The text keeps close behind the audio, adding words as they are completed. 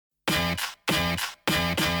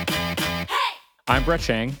I'm Brett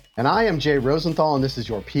Chang. And I am Jay Rosenthal, and this is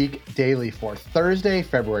your Peak Daily for Thursday,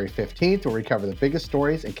 February 15th, where we cover the biggest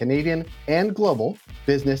stories in Canadian and global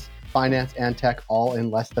business, finance, and tech, all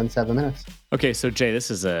in less than 7 minutes. Okay, so Jay,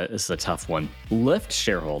 this is a tough one. Lyft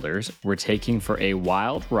shareholders were taking for a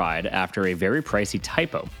wild ride after a very pricey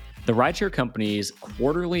typo. The rideshare company's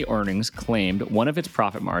quarterly earnings claimed one of its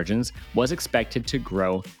profit margins was expected to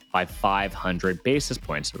grow by 500 basis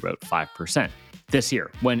points, about 5%. This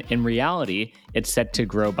year, when in reality, it's set to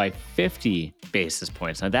grow by 50 basis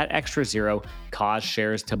points. Now, that extra zero caused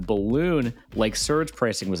shares to balloon like surge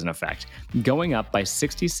pricing was in effect, going up by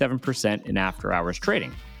 67% in after-hours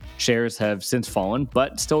trading. Shares have since fallen,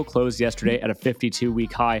 but still closed yesterday at a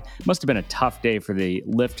 52-week high. Must have been a tough day for the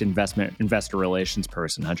Lyft investor relations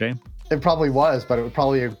person, huh, Jay? It probably was, but it was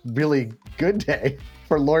probably a really good day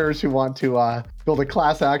for lawyers who want to build a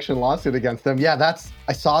class action lawsuit against them. Yeah,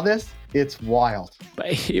 I saw this. It's wild.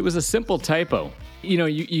 But it was a simple typo. You know,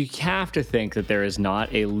 you have to think that there is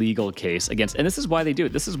not a legal case against, and this is why they do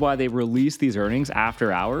it. This is why they release these earnings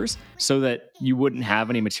after hours, so that you wouldn't have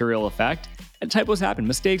any material effect. And typos happen,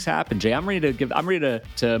 mistakes happen. Jay, I'm ready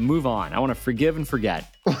to move on. I want to forgive and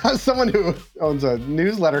forget. As someone who owns a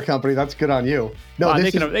newsletter company, that's good on you. No,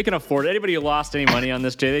 they can afford it. Anybody who lost any money on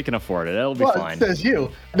this, Jay, they can afford it. It'll be fine. It says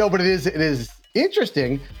you. No, but it is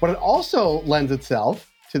interesting, but it also lends itself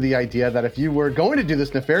to the idea that if you were going to do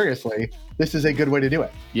this nefariously, this is a good way to do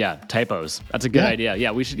it. Yeah, typos. That's a good idea.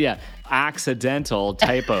 Yeah, we should, accidental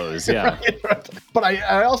typos. Yeah. Right. But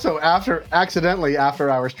I also, accidentally after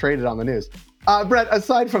hours traded on the news. Brett,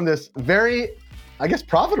 aside from this very, I guess,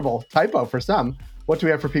 profitable typo for some, what do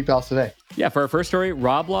we have for Peak Pals today? Yeah, for our first story,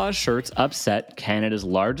 Roblaw's shirts upset Canada's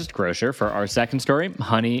largest grocer. For our second story,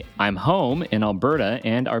 Honey, I'm Home in Alberta,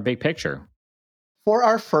 and our big picture. For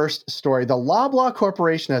our first story, the Roblaw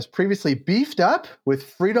Corporation has previously beefed up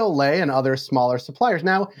with Frito-Lay and other smaller suppliers.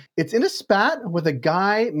 Now, it's in a spat with a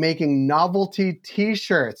guy making novelty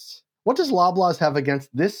t-shirts. What does Loblaws have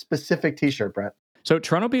against this specific t-shirt, Brett? So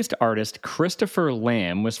Toronto-based artist Christopher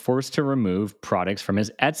Lamb was forced to remove products from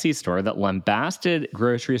his Etsy store that lambasted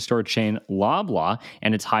grocery store chain Loblaw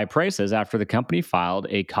and its high prices after the company filed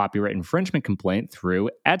a copyright infringement complaint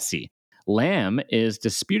through Etsy. Lamb is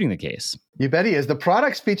disputing the case. You bet he is. The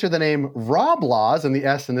products feature the name Roblaws, and the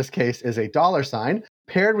S in this case is a $,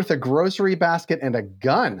 paired with a grocery basket and a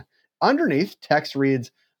gun. Underneath, text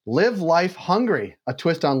reads, "Live life hungry," a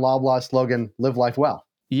twist on Loblaw's slogan, "Live life well."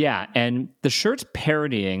 Yeah, and the shirts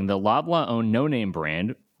parodying the Loblaw-owned no-name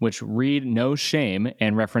brand, which read "No Shame"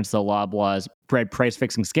 and reference the Loblaw's bread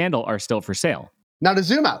price-fixing scandal, are still for sale. Now to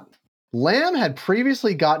zoom out. Lamb had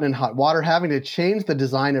previously gotten in hot water having to change the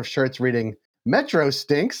design of shirts reading "Metro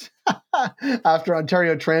stinks" after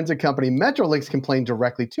Ontario transit company Metrolinx complained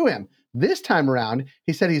directly to him. This time around,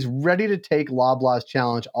 he said he's ready to take Loblaw's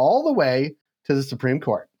challenge all the way to the Supreme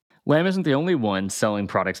Court. Lamb isn't the only one selling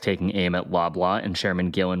products taking aim at Loblaw, and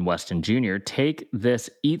Chairman Galen Weston Jr. Take this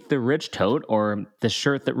Eat the Rich tote, or the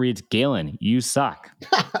shirt that reads, "Galen, you suck."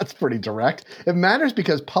 That's pretty direct. It matters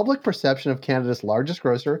because public perception of Canada's largest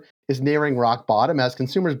grocer is nearing rock bottom as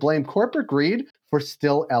consumers blame corporate greed for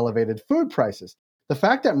still elevated food prices. The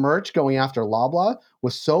fact that merch going after Loblaw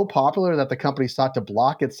was so popular that the company sought to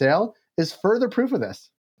block its sale is further proof of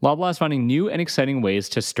this. Loblaw is finding new and exciting ways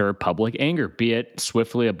to stir public anger, be it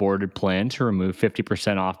swiftly aborted plan to remove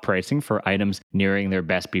 50% off pricing for items nearing their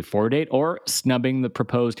best before date, or snubbing the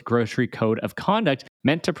proposed grocery code of conduct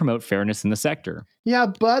meant to promote fairness in the sector. Yeah,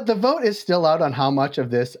 but the vote is still out on how much of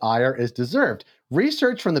this ire is deserved.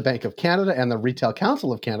 Research from the Bank of Canada and the Retail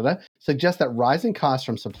Council of Canada suggests that rising costs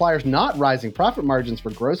from suppliers, not rising profit margins for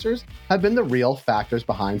grocers, have been the real factors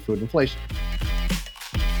behind food inflation.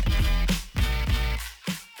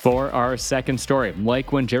 For our second story,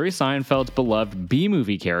 like when Jerry Seinfeld's beloved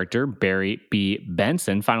B-movie character, Barry B.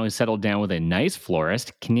 Benson, finally settled down with a nice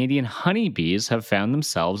florist, Canadian honeybees have found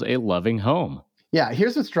themselves a loving home. Yeah,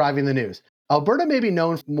 here's what's driving the news. Alberta may be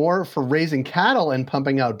known more for raising cattle and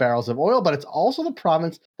pumping out barrels of oil, but it's also the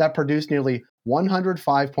province that produced nearly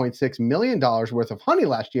 $105.6 million worth of honey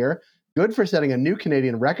last year, good for setting a new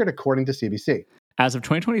Canadian record according to CBC. As of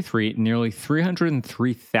 2023, nearly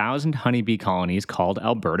 303,000 honeybee colonies called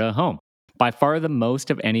Alberta home, by far the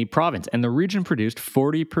most of any province, and the region produced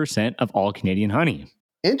 40% of all Canadian honey.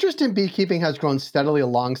 Interest in beekeeping has grown steadily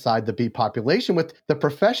alongside the bee population, with the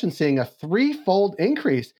profession seeing a threefold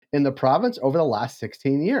increase in the province over the last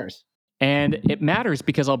 16 years. And it matters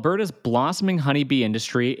because Alberta's blossoming honeybee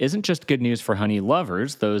industry isn't just good news for honey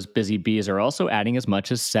lovers. Those busy bees are also adding as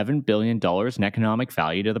much as $7 billion in economic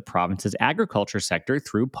value to the province's agriculture sector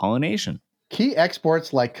through pollination. Key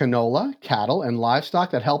exports like canola, cattle, and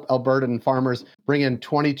livestock that help Albertan farmers bring in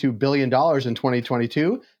 $22 billion in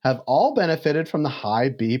 2022 have all benefited from the high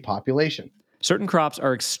bee population. Certain crops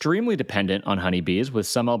are extremely dependent on honeybees, with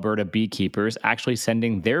some Alberta beekeepers actually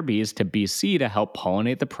sending their bees to BC to help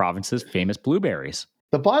pollinate the province's famous blueberries.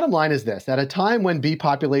 The bottom line is this: at a time when bee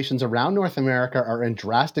populations around North America are in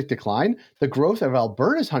drastic decline, the growth of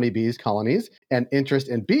Alberta's honeybees colonies and interest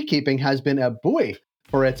in beekeeping has been a buoy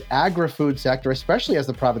for its agri-food sector, especially as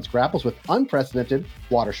the province grapples with unprecedented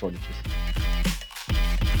water shortages.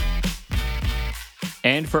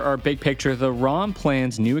 And for our big picture, the ROM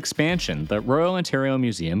plans new expansion. The Royal Ontario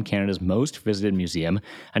Museum, Canada's most visited museum,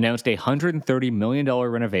 announced a $130 million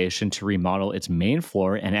renovation to remodel its main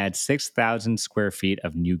floor and add 6,000 square feet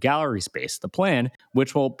of new gallery space. The plan,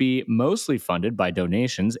 which will be mostly funded by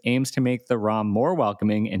donations, aims to make the ROM more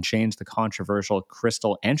welcoming and change the controversial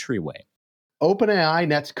crystal entryway. OpenAI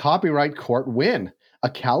Net's copyright court win. A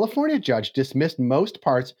California judge dismissed most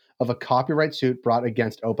parts of a copyright suit brought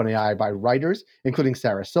against OpenAI by writers, including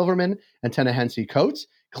Sarah Silverman and Ta-Nehisi Coates,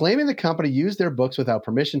 claiming the company used their books without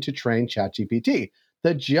permission to train ChatGPT.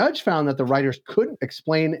 The judge found that the writers couldn't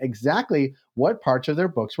explain exactly what parts of their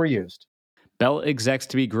books were used. Bell execs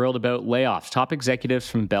to be grilled about layoffs. Top executives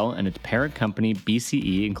from Bell and its parent company,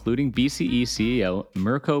 BCE, including BCE CEO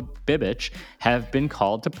Mirko Bibic, have been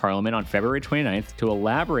called to Parliament on February 29th to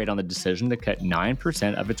elaborate on the decision to cut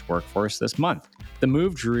 9% of its workforce this month. The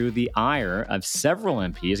move drew the ire of several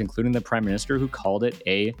MPs, including the Prime Minister, who called it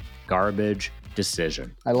a garbage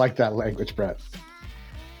decision. I like that language, Brett.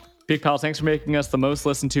 Peak Pals, thanks for making us the most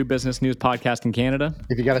listened to business news podcast in Canada.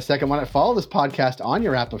 If you got a second, why not follow this podcast on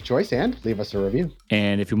your app of choice and leave us a review.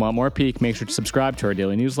 And if you want more Peak, make sure to subscribe to our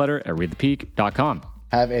daily newsletter at readthepeak.com.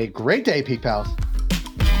 Have a great day, Peak Pals.